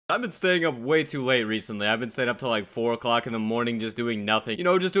I've been staying up way too late recently. I've been staying up till like 4 o'clock in the morning just doing nothing. You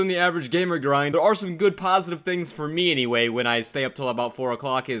know, just doing the average gamer grind. There are some good positive things for me anyway when I stay up till about 4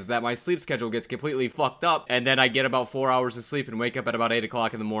 o'clock is that my sleep schedule gets completely fucked up and then I get about 4 hours of sleep and wake up at about 8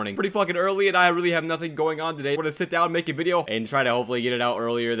 o'clock in the morning. Pretty fucking early and I really have nothing going on today. I'm gonna sit down, make a video, and try to hopefully get it out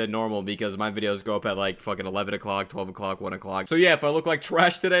earlier than normal because my videos go up at like fucking 11 o'clock, 12 o'clock, 1 o'clock. So yeah, if I look like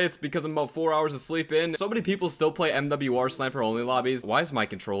trash today, it's because I'm about 4 hours of sleep in. So many people still play MWR sniper only lobbies. Why is my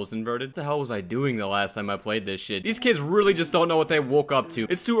controls inverted? What the hell was I doing the last time I played this shit? These kids really just don't know what they woke up to.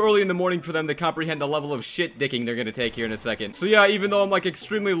 It's too early in the morning for them to comprehend the level of shit dicking they're gonna take here in a second. So yeah, even though I'm like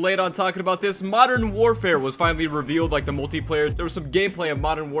extremely late on talking about this, Modern Warfare was finally revealed, like the multiplayer. There was some gameplay of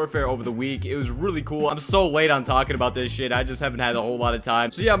Modern Warfare over the week. It was really cool. I'm so late on talking about this shit. I just haven't had a whole lot of time.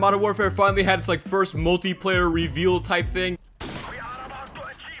 So yeah, Modern Warfare finally had its like first multiplayer reveal type thing.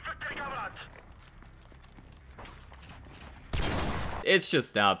 It's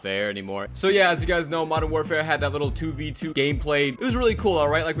just not fair anymore. So yeah, as you guys know, Modern Warfare had that little 2v2 gameplay. It was really cool,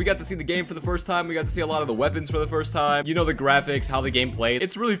 alright? Like, we got to see the game for the first time. We got to see a lot of the weapons for the first time. You know, the graphics, how the game played.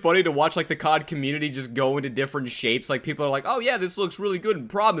 It's really funny to watch, like, the COD community just go into different shapes. Like, people are like, oh yeah, this looks really good and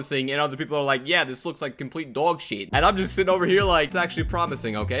promising. And other people are like, yeah, this looks like complete dog shit. And I'm just sitting over here like, it's actually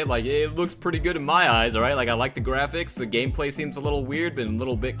promising, okay? Like, it looks pretty good in my eyes, alright? Like, I like the graphics. The gameplay seems a little weird, but a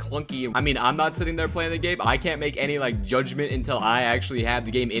little bit clunky. I mean, I'm not sitting there playing the game. I can't make any, like, judgment until I actually have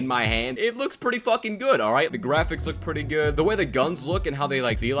the game in my hand. It looks pretty fucking good, all right? The graphics look pretty good. The way the guns look and how they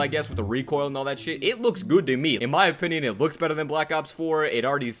like feel, I guess, with the recoil and all that shit, it looks good to me. In my opinion, it looks better than Black Ops 4. It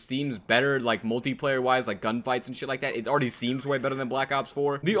already seems better, like multiplayer wise, like gunfights and shit like that. It already seems way better than Black Ops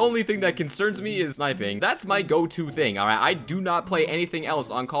 4. The only thing that concerns me is sniping. That's my go-to thing, all right? I do not play anything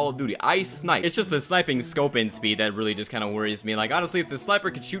else on Call of Duty. I snipe. It's just the sniping scope and speed that really just kind of worries me. Like, honestly, if the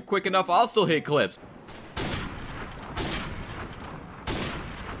sniper could shoot quick enough, I'll still hit clips.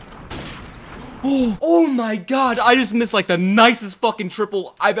 Oh my god, I just missed like the nicest fucking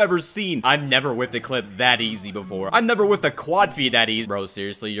triple I've ever seen. I've never whiffed a clip that easy before. I've never whiffed a quad feed that easy. Bro,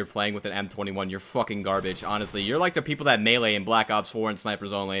 seriously, you're playing with an M21. You're fucking garbage, honestly. You're like the people that melee in Black Ops 4 and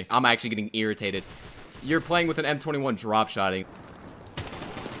Snipers Only. I'm actually getting irritated. You're playing with an M21 drop shotting.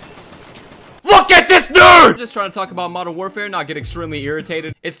 Look at this nerd! I'm just trying to talk about Modern Warfare, not get extremely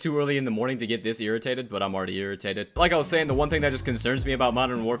irritated. It's too early in the morning to get this irritated, but I'm already irritated. Like I was saying, the one thing that just concerns me about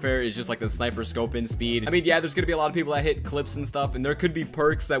Modern Warfare is just like the sniper scope in speed. I mean, yeah, there's gonna be a lot of people that hit clips and stuff, and there could be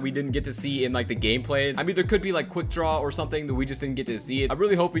perks that we didn't get to see in like the gameplay. I mean, there could be like quick draw or something that we just didn't get to see it. I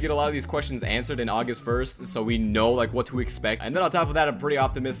really hope we get a lot of these questions answered in August 1st, so we know like what to expect. And then on top of that, I'm pretty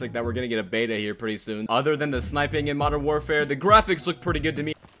optimistic that we're gonna get a beta here pretty soon. Other than the sniping in Modern Warfare, the graphics look pretty good to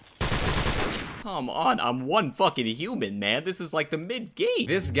me. Come on, I'm one fucking human, man. This is like the mid-game.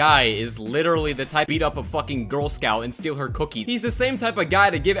 This guy is literally the type to beat up a fucking Girl Scout and steal her cookies. He's the same type of guy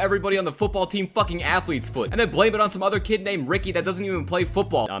to give everybody on the football team fucking athlete's foot and then blame it on some other kid named Ricky that doesn't even play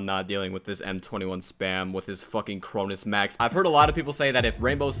football. I'm not dealing with this M21 spam with his fucking Cronus Max. I've heard a lot of people say that if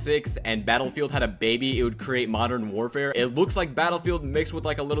Rainbow Six and Battlefield had a baby, it would create Modern Warfare. It looks like Battlefield mixed with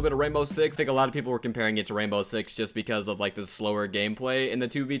like a little bit of Rainbow Six. I think a lot of people were comparing it to Rainbow Six just because of like the slower gameplay in the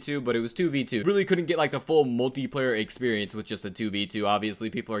 2v2, but it was 2v2. Really couldn't get like the full multiplayer experience with just the 2v2.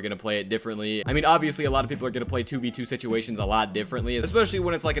 Obviously, people are gonna play it differently. I mean, obviously, a lot of people are gonna play 2v2 situations a lot differently, especially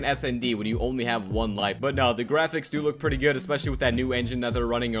when it's like an SND, when you only have one life. But no, the graphics do look pretty good, especially with that new engine that they're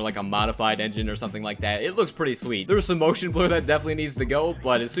running, or like a modified engine or something like that. It looks pretty sweet. There's some motion blur that definitely needs to go,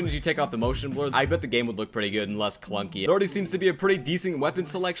 but as soon as you take off the motion blur, I bet the game would look pretty good and less clunky. There already seems to be a pretty decent weapon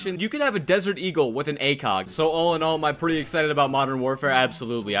selection. You could have a Desert Eagle with an ACOG. So all in all, am I pretty excited about Modern Warfare?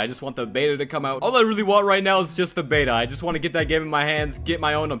 Absolutely. I just want the beta to come out. All I really want right now is just the beta. I just want to get that game in my hands, get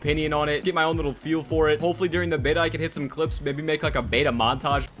my own opinion on it, get my own little feel for it. Hopefully during the beta I can hit some clips, maybe make like a beta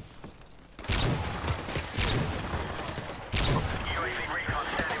montage.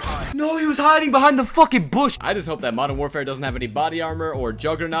 No, he was hiding behind the fucking bush. I just hope that Modern Warfare doesn't have any body armor or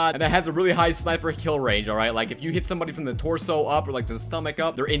Juggernaut, and it has a really high sniper kill range, alright? Like, if you hit somebody from the torso up or like the stomach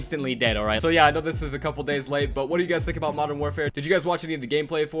up, they're instantly dead, alright? So yeah, I know this is a couple days late, but what do you guys think about Modern Warfare? Did you guys watch any of the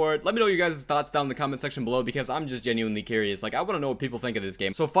gameplay for it? Let me know your guys' thoughts down in the comment section below, because I'm just genuinely curious. Like, I want to know what people think of this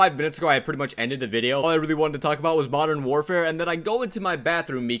game. So 5 minutes ago, I pretty much ended the video. All I really wanted to talk about was Modern Warfare, and then I go into my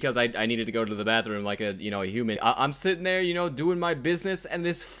bathroom because I needed to go to the bathroom like a, you know, a human. I'm sitting there, you know, doing my business, and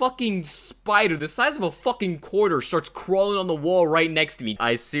this fucking fucking spider the size of a fucking quarter starts crawling on the wall right next to me.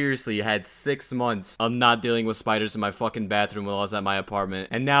 I seriously had 6 months of not dealing with spiders in my fucking bathroom while I was at my apartment.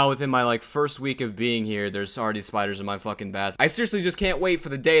 And now within my like first week of being here, there's already spiders in my fucking bath. I seriously just can't wait for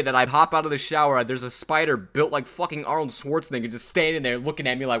the day that I hop out of the shower. There's a spider built like fucking Arnold Schwarzenegger just standing there looking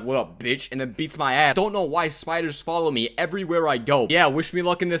at me like, what up, bitch? And then beats my ass. Don't know why spiders follow me everywhere I go. Yeah, wish me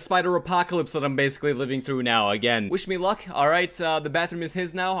luck in this spider apocalypse that I'm basically living through now. Again, wish me luck. All right, the bathroom is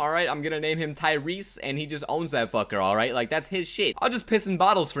his now. All right, I'm gonna name him Tyrese, and he just owns that fucker. All right, like that's his shit. I'll just piss in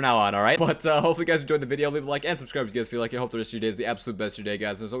bottles for now on. All right, but hopefully you guys enjoyed the video. Leave a like and subscribe if you guys feel like it. I hope the rest of your day is the absolute best of your day,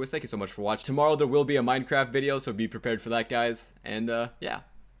 guys. And as always, thank you so much for watching. Tomorrow there will be a Minecraft video, so be prepared for that, guys. And yeah,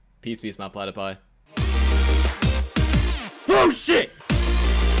 peace, my platypi. Oh shit!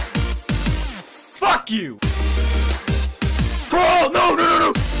 Fuck you! Crawl!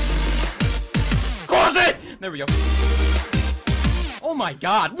 No! Close it! There we go. Oh my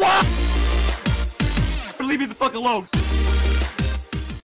god, what? Leave me the fuck alone.